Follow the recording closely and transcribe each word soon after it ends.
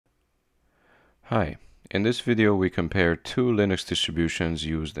Hi, in this video we compare two Linux distributions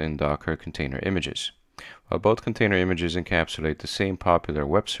used in Docker container images. While both container images encapsulate the same popular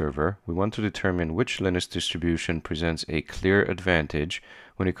web server, we want to determine which Linux distribution presents a clear advantage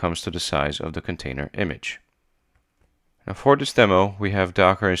when it comes to the size of the container image. Now for this demo, we have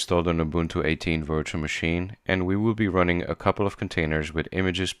Docker installed on Ubuntu 18 virtual machine, and we will be running a couple of containers with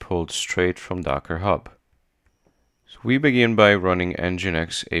images pulled straight from Docker Hub. So we begin by running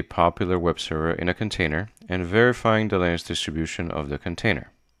nginx, a popular web server, in a container and verifying the Linux distribution of the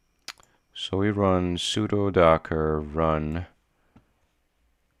container. So we run sudo docker run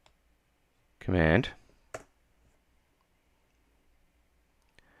command,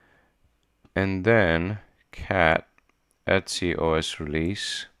 and then cat etc os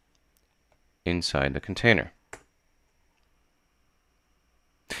release inside the container.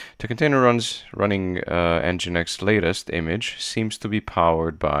 The container running nginx latest image seems to be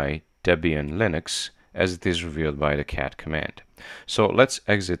powered by Debian Linux, as it is revealed by the cat command. So let's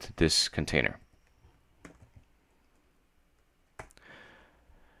exit this container.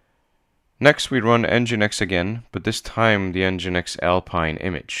 Next we run nginx again, but this time the nginx Alpine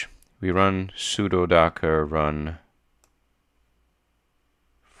image. We run sudo docker run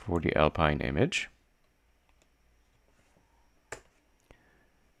for the Alpine image.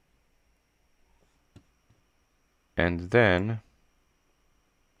 And then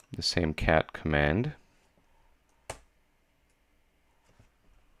the same cat command.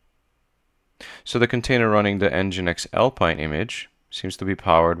 So the container running the nginx Alpine image seems to be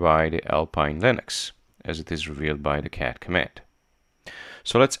powered by the Alpine Linux, as it is revealed by the cat command.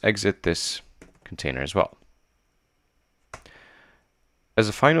 So let's exit this container as well. As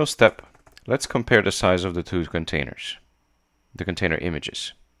a final step, let's compare the size of the two containers, the container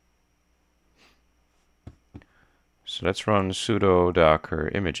images. So let's run sudo docker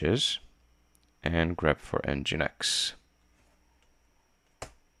images and grep for nginx.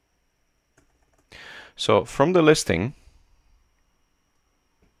 So from the listing,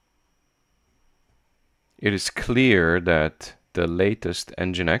 it is clear that the latest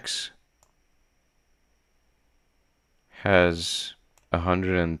nginx has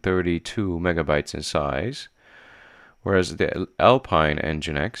 132 megabytes in size, whereas the Alpine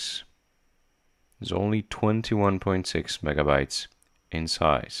nginx is only 21.6 megabytes in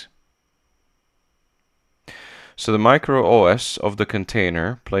size. So the micro OS of the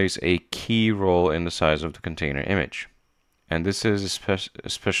container plays a key role in the size of the container image. And this is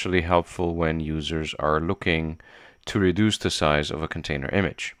especially helpful when users are looking to reduce the size of a container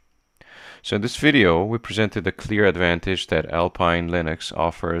image. So in this video, we presented the clear advantage that Alpine Linux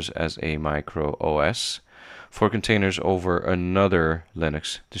offers as a micro OS for containers over another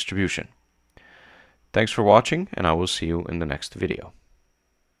Linux distribution. Thanks for watching, and I will see you in the next video.